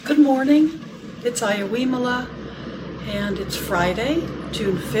morning. It's Ayawimala, and it's Friday,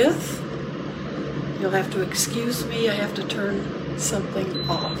 June 5th. You'll have to excuse me. I have to turn something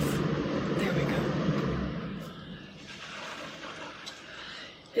off. There we go.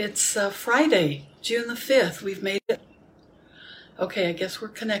 It's Friday, June the 5th. We've made it. Okay, I guess we're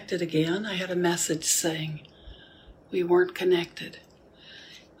connected again. I had a message saying we weren't connected.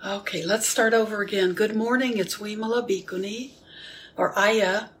 Okay, let's start over again. Good morning. It's Wimala Bhikkhuni, or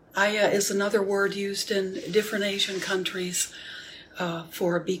Aya. Aya is another word used in different Asian countries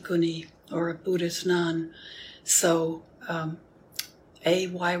for a bhikkhuni or a Buddhist nun. So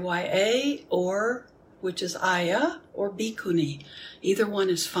Ayya, or which is Aya, or bhikkhuni. Either one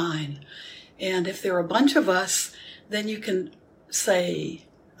is fine. And if there are a bunch of us, then you can say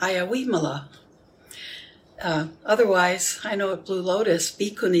Ayawimala. Otherwise, I know at Blue Lotus,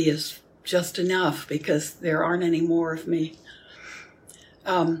 bhikkhuni is just enough because there aren't any more of me.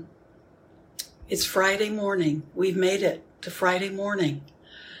 It's Friday morning. We've made it to Friday morning.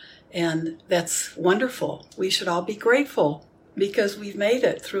 And that's wonderful. We should all be grateful because we've made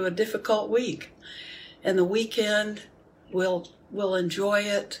it through a difficult week. And the weekend, we'll enjoy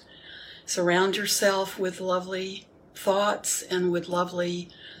it. Surround yourself with lovely thoughts and with lovely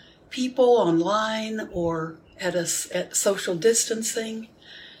people online or at social distancing.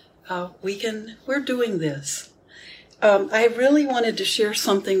 We're doing this. I really wanted to share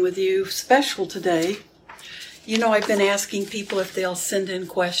something with you special today. You know, I've been asking people if they'll send in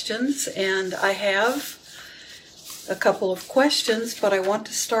questions, and I have a couple of questions, but I want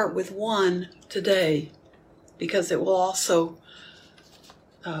to start with one today because it will also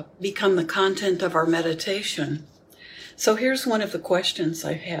become the content of our meditation. So here's one of the questions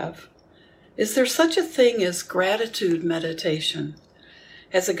I have. Is there such a thing as gratitude meditation?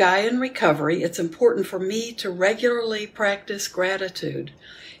 As a guy in recovery, it's important for me to regularly practice gratitude,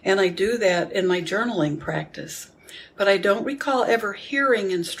 and I do that in my journaling practice. But I don't recall ever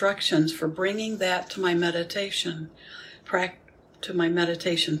hearing instructions for bringing that to my meditation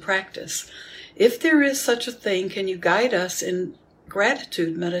practice. If there is such a thing, can you guide us in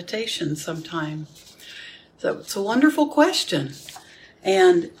gratitude meditation sometime? So it's a wonderful question,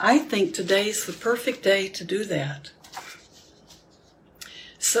 and I think today's the perfect day to do that.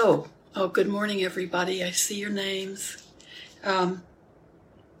 So, good morning, everybody. I see your names.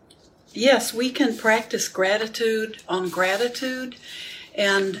 Yes, we can practice gratitude on gratitude,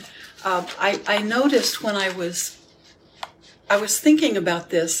 and I noticed when I was thinking about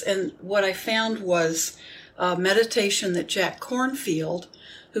this, and what I found was a meditation that Jack Kornfield,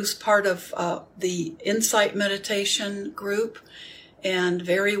 who's part of the Insight Meditation group, and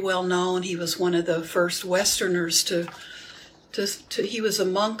very well known. He was one of the first Westerners to he was a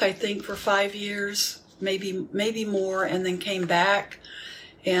monk, I think, for 5 years, maybe more, and then came back.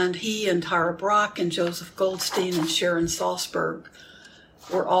 And he and Tara Brach and Joseph Goldstein and Sharon Salzberg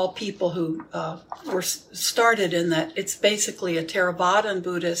were all people who were started in that. It's basically a Theravadan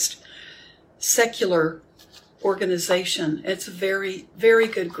Buddhist secular organization. It's a very, very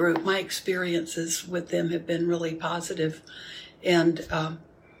good group. My experiences with them have been really positive. And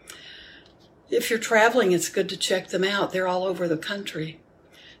if you're traveling, it's good to check them out. They're all over the country.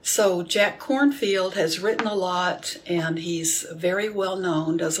 So Jack Kornfield has written a lot, and he's very well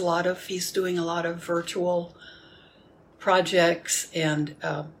known, he's doing a lot of virtual projects, and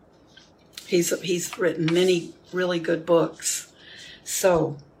he's written many really good books.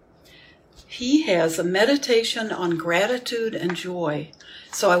 So he has a meditation on gratitude and joy.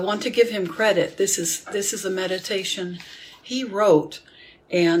 So I want to give him credit. This is a meditation he wrote,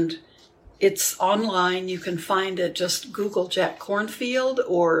 and it's online. You can find it. Just Google Jack Kornfield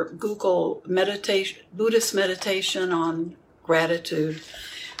or Google Buddhist meditation on gratitude.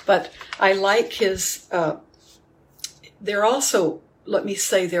 But I like his. There also, let me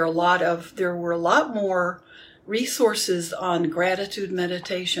say, there were a lot more resources on gratitude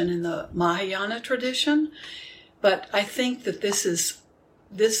meditation in the Mahayana tradition. But I think that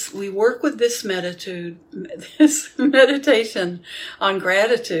we work with this meditation on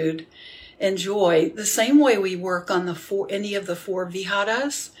gratitude and joy the same way we work on any of the 4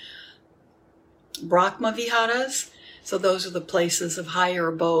 viharas, Brahma viharas. So those are the places of higher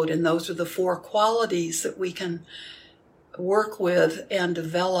abode, and those are the 4 qualities that we can work with and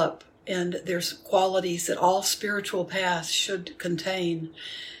develop. And there's qualities that all spiritual paths should contain.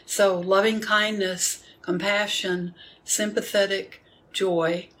 So loving kindness, compassion, sympathetic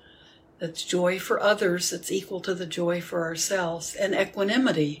joy. That's joy for others that's equal to the joy for ourselves, and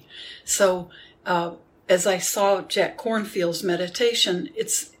equanimity. So as I saw Jack Kornfield's meditation,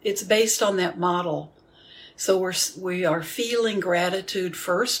 it's based on that model. So we are feeling gratitude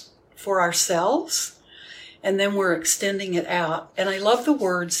first for ourselves, and then we're extending it out. And I love the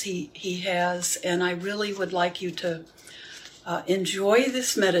words he has, and I really would like you to enjoy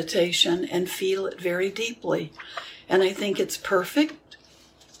this meditation and feel it very deeply. And I think it's perfect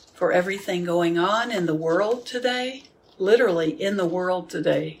for everything going on in the world today, literally in the world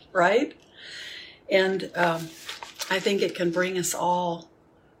today, right? And I think it can bring us all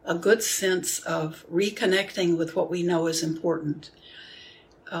a good sense of reconnecting with what we know is important.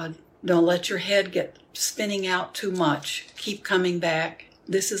 Don't let your head get spinning out too much. Keep coming back.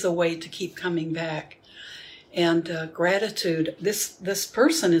 This is a way to keep coming back. And gratitude, this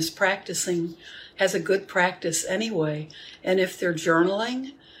person is practicing, has a good practice anyway. And if they're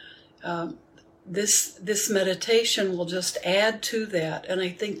journaling, this meditation will just add to that. And I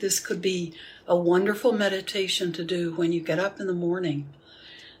think this could be a wonderful meditation to do when you get up in the morning.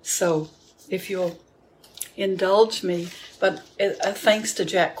 So if you'll indulge me, but thanks to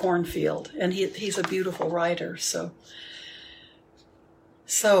Jack Kornfield, and he's a beautiful writer. So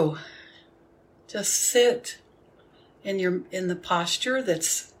just sit in the posture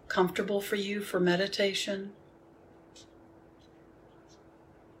that's comfortable for you for meditation.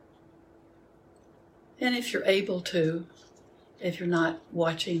 And if you're able to, if you're not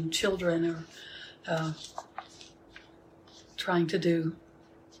watching children or trying to do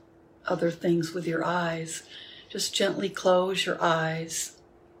other things with your eyes, just gently close your eyes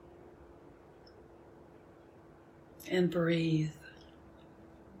and breathe.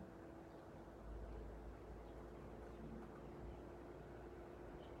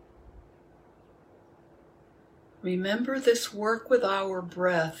 Remember, this work with our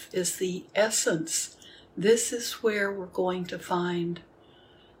breath is the essence. This is where we're going to find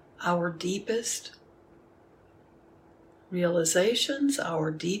our deepest realizations, our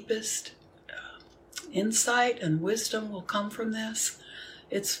deepest insight and wisdom will come from this.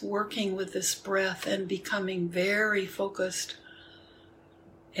 It's working with this breath and becoming very focused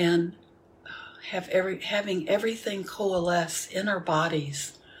and having everything coalesce in our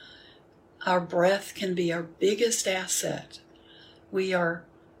bodies. Our breath can be our biggest asset. We are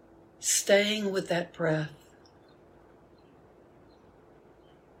staying with that breath.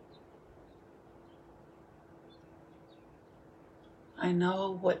 I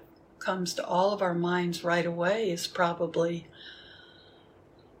know what comes to all of our minds right away is probably,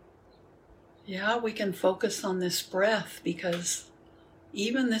 we can focus on this breath, because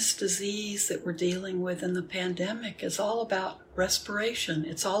even this disease that we're dealing with in the pandemic is all about respiration.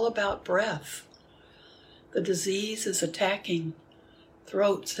 It's all about breath. The disease is attacking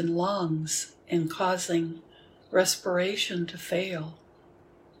throats and lungs and causing respiration to fail.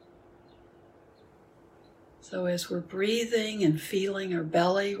 So as we're breathing and feeling our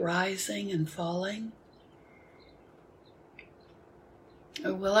belly rising and falling,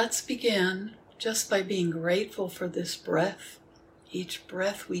 well, let's begin just by being grateful for this breath, each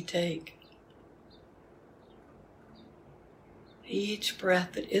breath we take. Each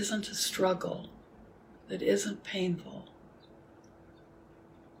breath that isn't a struggle, that isn't painful.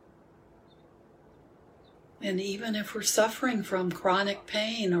 And even if we're suffering from chronic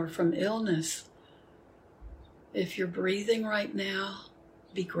pain or from illness, if you're breathing right now,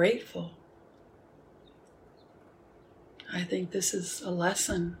 be grateful. I think this is a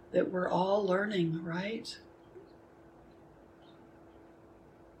lesson that we're all learning, right?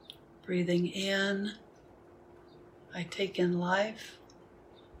 Breathing in, I take in life.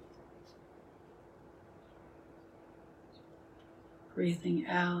 Breathing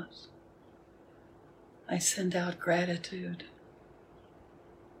out, I send out gratitude.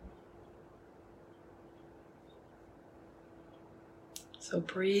 So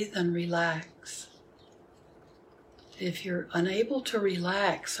breathe and relax. If you're unable to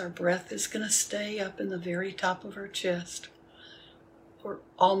relax, our breath is going to stay up in the very top of our chest, or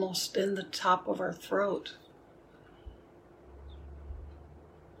almost in the top of our throat.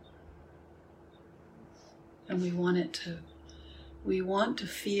 And we want to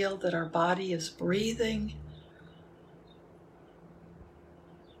feel that our body is breathing.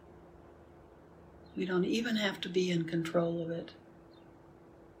 We don't even have to be in control of it.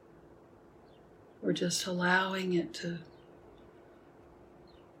 We're just allowing it to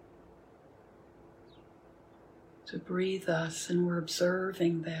breathe us, and we're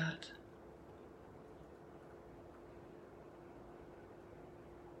observing that.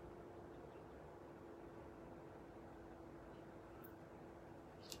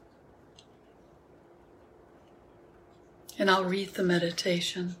 And I'll read the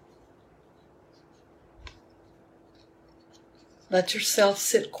meditation. Let yourself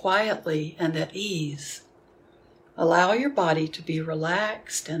sit quietly and at ease. Allow your body to be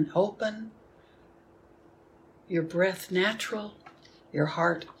relaxed and open, your breath natural, your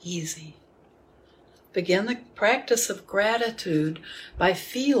heart easy. Begin the practice of gratitude by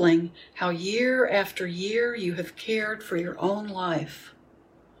feeling how year after year you have cared for your own life.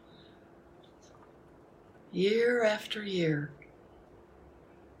 Year after year.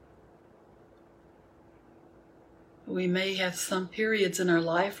 We may have some periods in our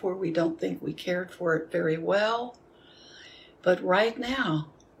life where we don't think we cared for it very well, but right now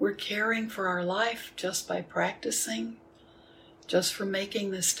we're caring for our life just by practicing, just for making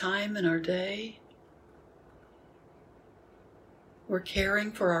this time in our day. We're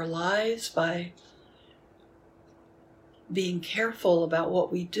caring for our lives by being careful about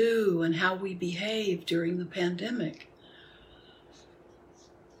what we do and how we behave during the pandemic.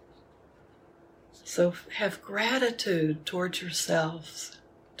 So have gratitude towards yourselves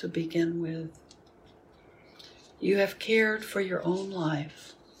to begin with. You have cared for your own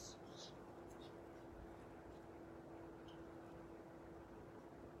life.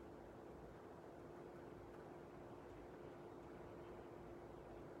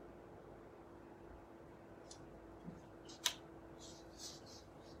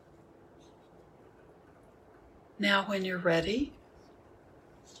 Now when you're ready,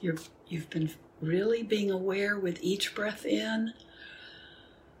 you've been really being aware with each breath in,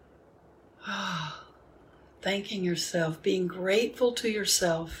 thanking yourself, being grateful to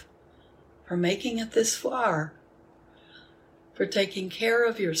yourself for making it this far, for taking care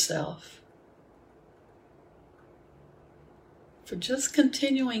of yourself, for just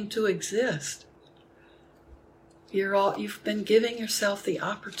continuing to exist. You've been giving yourself the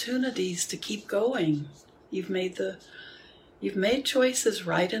opportunities to keep going. You've made choices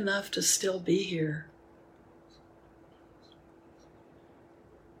right enough to still be here.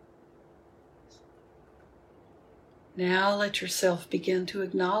 Now let yourself begin to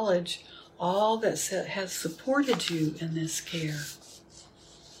acknowledge all that has supported you in this care.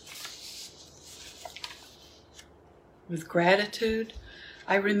 With gratitude,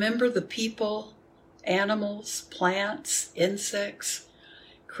 I remember the people, animals, plants, insects,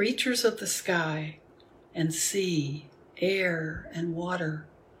 creatures of the sky and sea, air and water,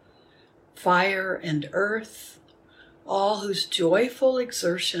 fire and earth, all whose joyful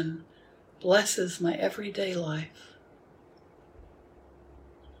exertion blesses my everyday life.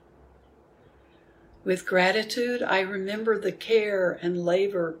 With gratitude, I remember the care and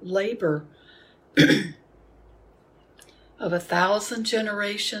labor of 1,000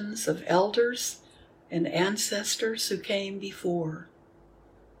 generations of elders and ancestors who came before.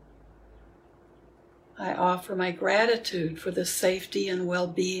 I offer my gratitude for the safety and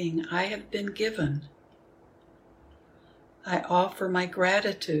well-being I have been given. I offer my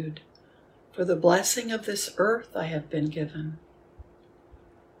gratitude for the blessing of this earth I have been given.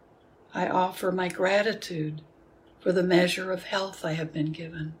 I offer my gratitude for the measure of health I have been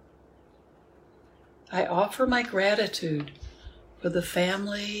given. I offer my gratitude for the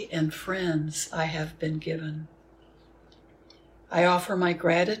family and friends I have been given. I offer my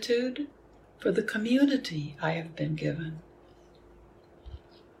gratitude for the community I have been given.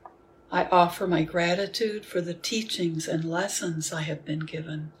 I offer my gratitude for the teachings and lessons I have been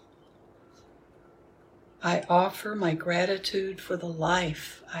given. I offer my gratitude for the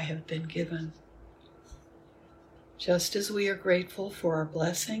life I have been given. Just as we are grateful for our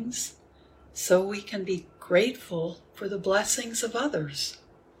blessings, so we can be grateful for the blessings of others.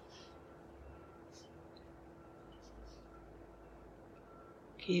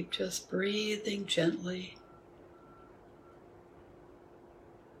 Keep just breathing gently.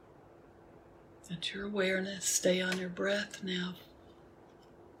 Let your awareness stay on your breath now.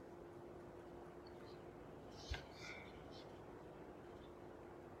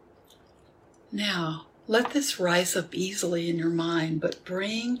 Now, let this rise up easily in your mind, but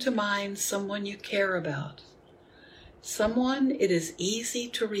bring to mind someone you care about, someone it is easy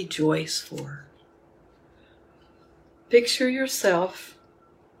to rejoice for. Picture yourself,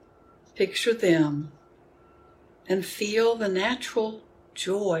 picture them, and feel the natural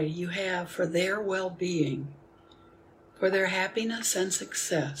joy you have for their well-being, for their happiness and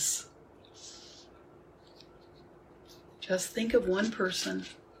success. Just think of one person,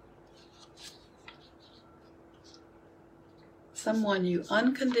 someone you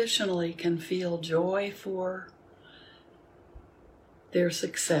unconditionally can feel joy for their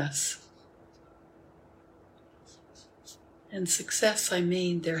success. And success, I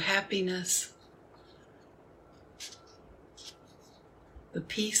mean their happiness, the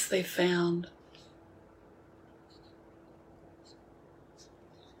peace they found,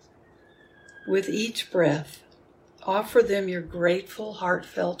 with each breath, Offer them your grateful,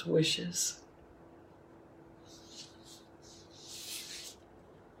 heartfelt wishes.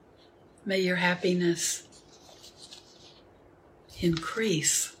 May your happiness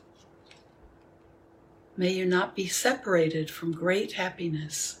increase. May you not be separated from great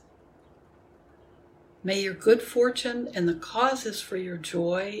happiness. May your good fortune and the causes for your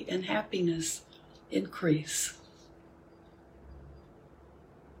joy and happiness increase.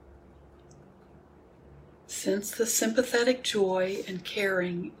 Sense the sympathetic joy and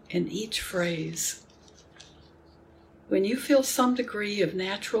caring in each phrase. When you feel some degree of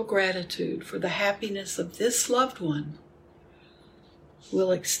natural gratitude for the happiness of this loved one,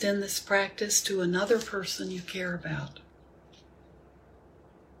 we'll extend this practice to another person you care about.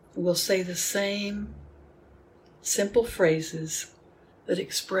 We'll say the same simple phrases that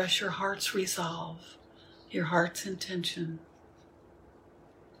express your heart's resolve, your heart's intention.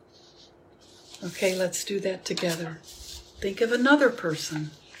 Okay, let's do that together. Think of another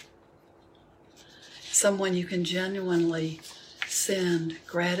person, someone you can genuinely send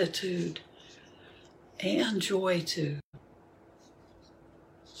gratitude and joy to.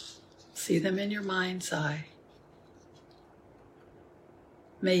 See them in your mind's eye.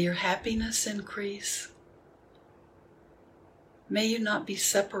 May your happiness increase. May you not be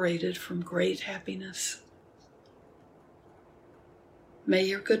separated from great happiness. May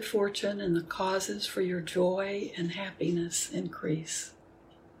your good fortune and the causes for your joy and happiness increase.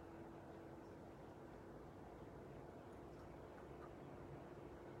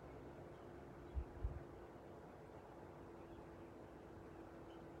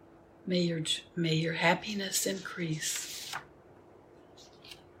 May your happiness increase.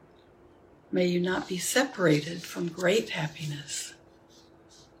 May you not be separated from great happiness.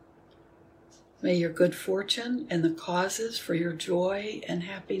 May your good fortune and the causes for your joy and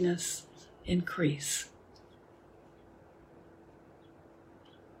happiness increase.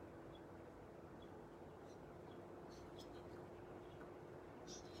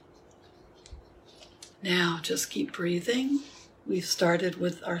 Now just keep breathing. We've started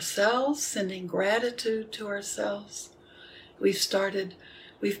with ourselves, sending gratitude to ourselves. We've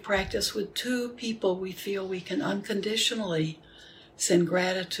practiced with 2 people we feel we can unconditionally send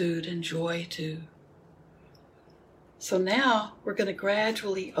gratitude and joy to. So now we're going to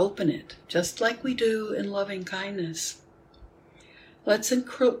gradually open it, just like we do in loving kindness. Let's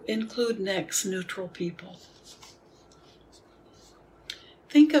include next neutral people.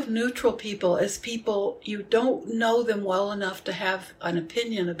 Think of neutral people as people you don't know them well enough to have an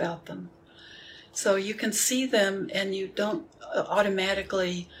opinion about them. So you can see them and you don't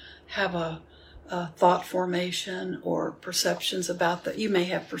automatically have a thought formation or perceptions about them. You may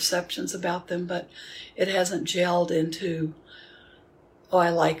have perceptions about them, but it hasn't gelled into, oh, I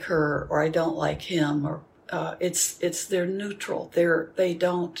like her or I don't like him, or they're neutral. They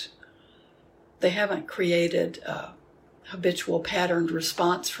haven't created habitual patterned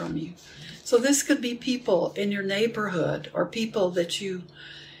response from you. So this could be people in your neighborhood or people that you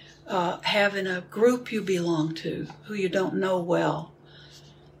have in a group you belong to who you don't know well.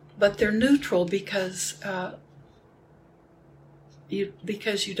 But they're neutral because you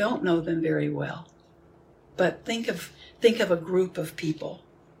don't know them very well. But think of a group of people.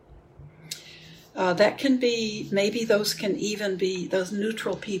 That can be, maybe those can even be, those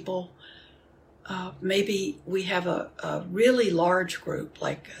neutral people, maybe we have a really large group,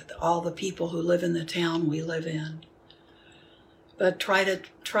 like all the people who live in the town we live in. But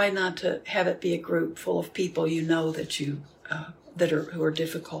try not to have it be a group full of people you know that who are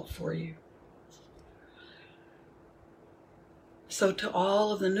difficult for you. So to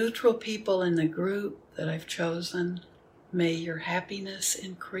all of the neutral people in the group that I've chosen, may your happiness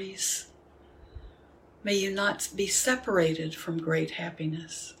increase. May you not be separated from great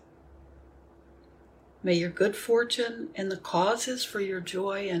happiness. May your good fortune and the causes for your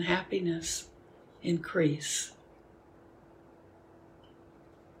joy and happiness increase.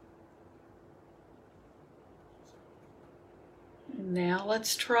 And now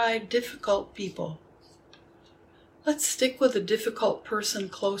let's try difficult people. Let's stick with a difficult person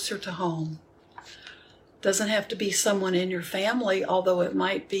closer to home. Doesn't have to be someone in your family, although it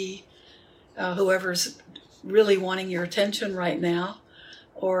might be whoever's really wanting your attention right now.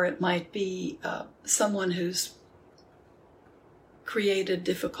 Or it might be someone who's created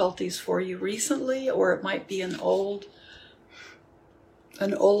difficulties for you recently, or it might be an old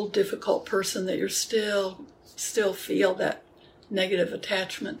difficult person that you're still feel that negative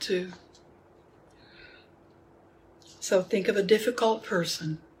attachment to. So think of a difficult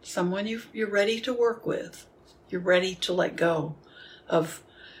person, someone you're ready to work with. You're ready to let go of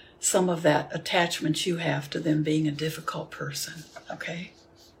some of that attachment you have to them being a difficult person, okay?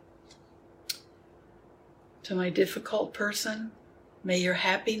 To my difficult person, may your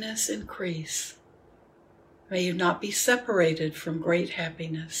happiness increase. May you not be separated from great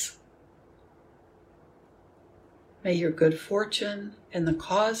happiness. May your good fortune and the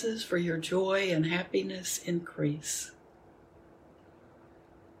causes for your joy and happiness increase.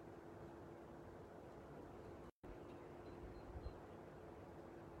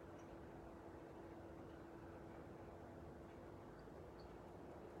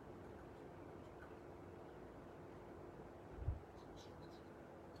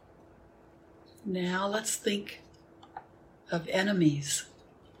 Now let's think of enemies.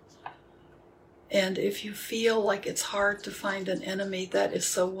 And if you feel like it's hard to find an enemy, that is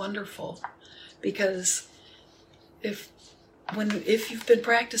so wonderful. Because if you've been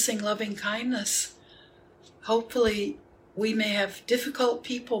practicing loving kindness, hopefully we may have difficult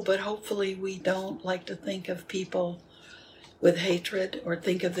people, but hopefully we don't like to think of people with hatred or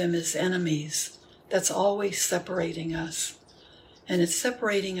think of them as enemies. That's always separating us. And it's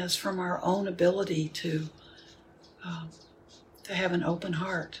separating us from our own ability to have an open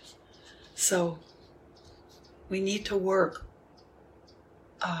heart. So we need to work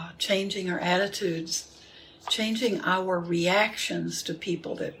changing our attitudes, changing our reactions to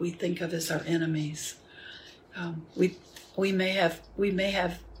people that we think of as our enemies. We may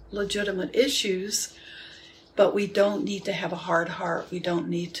have legitimate issues, but we don't need to have a hard heart. We don't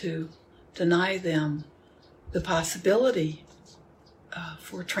need to deny them the possibility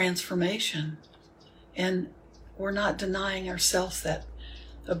for transformation. And we're not denying ourselves that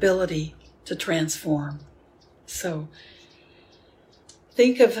ability to transform. So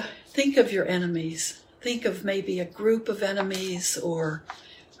think of your enemies. Think of maybe a group of enemies, or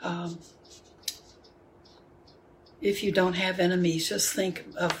if you don't have enemies, just think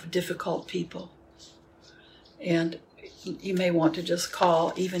of difficult people. And you may want to just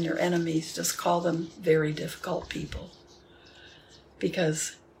call even your enemies, just call them very difficult people.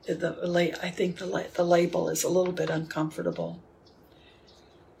 Because I think the label is a little bit uncomfortable.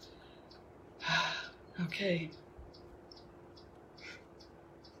 Okay.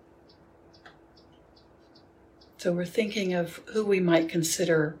 So we're thinking of who we might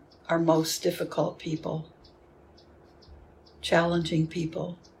consider our most difficult people, challenging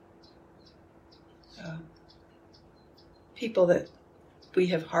people, people that we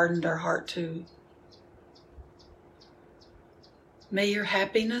have hardened our heart to. May your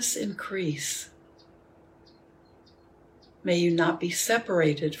happiness increase. May you not be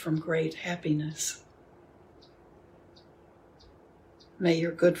separated from great happiness. May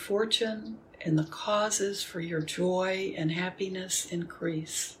your good fortune and the causes for your joy and happiness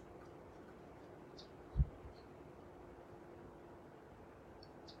increase.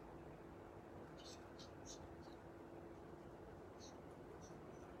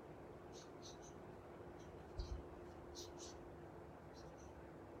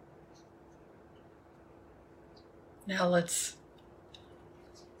 Now let's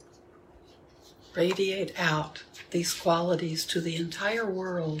radiate out these qualities to the entire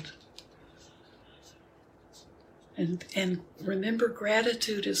world. And remember,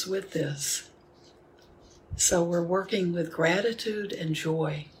 gratitude is with this. So we're working with gratitude and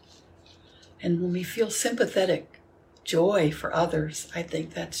joy. And when we feel sympathetic joy for others, I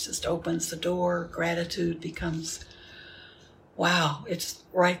think that just opens the door. Gratitude becomes, wow, it's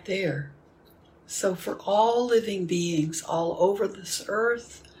right there. So for all living beings all over this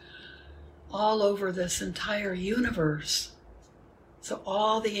earth, all over this entire universe, so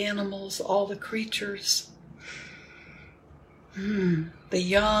all the animals, all the creatures, the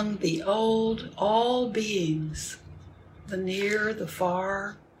young, the old, all beings, the near, the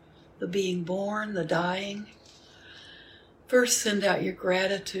far, the being born, the dying. First, send out your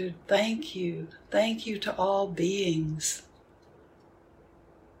gratitude. Thank you. Thank you to all beings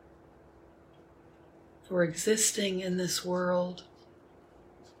for existing in this world,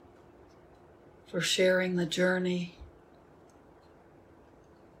 for sharing the journey,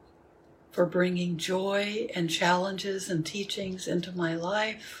 for bringing joy and challenges and teachings into my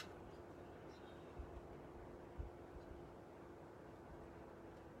life.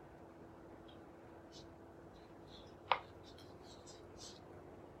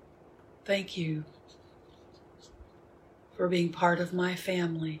 Thank you for being part of my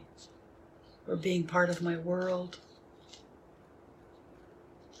family, for being part of my world,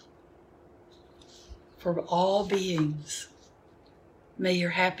 for all beings. May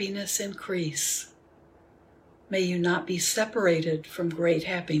your happiness increase. May you not be separated from great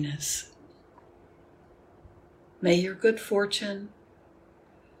happiness. May your good fortune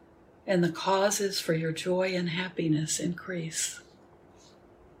and the causes for your joy and happiness increase.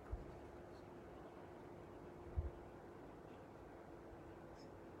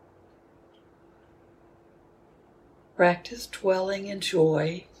 Practice dwelling in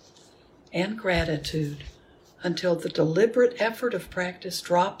joy and gratitude until the deliberate effort of practice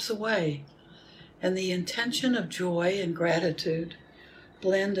drops away and the intention of joy and gratitude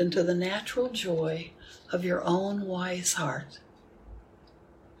blend into the natural joy of your own wise heart.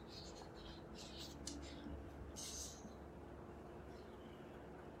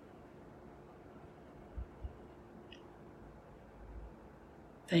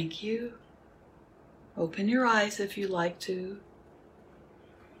 Thank you. Open your eyes if you like to.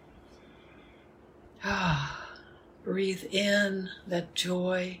 Breathe in that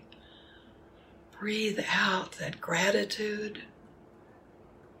joy. Breathe out that gratitude.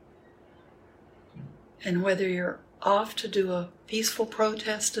 And whether you're off to do a peaceful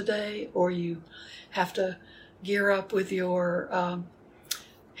protest today or you have to gear up with your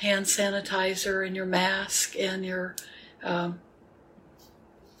hand sanitizer and your mask and your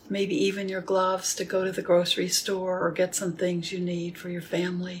maybe even your gloves to go to the grocery store or get some things you need for your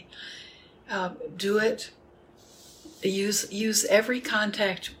family. Do it. Use every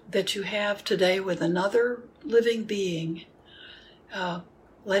contact that you have today with another living being.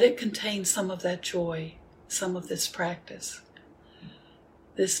 Let it contain some of that joy, some of this practice.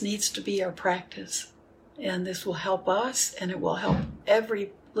 This needs to be our practice, and this will help us, and it will help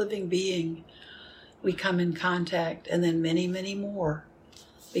every living being we come in contact, and then many, many more,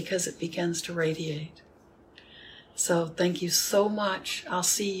 because it begins to radiate. So thank you so much. I'll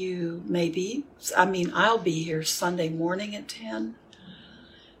see you I'll be here Sunday morning at 10.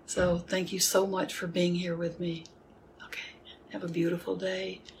 So thank you so much for being here with me. Okay, have a beautiful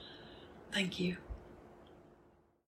day. Thank you.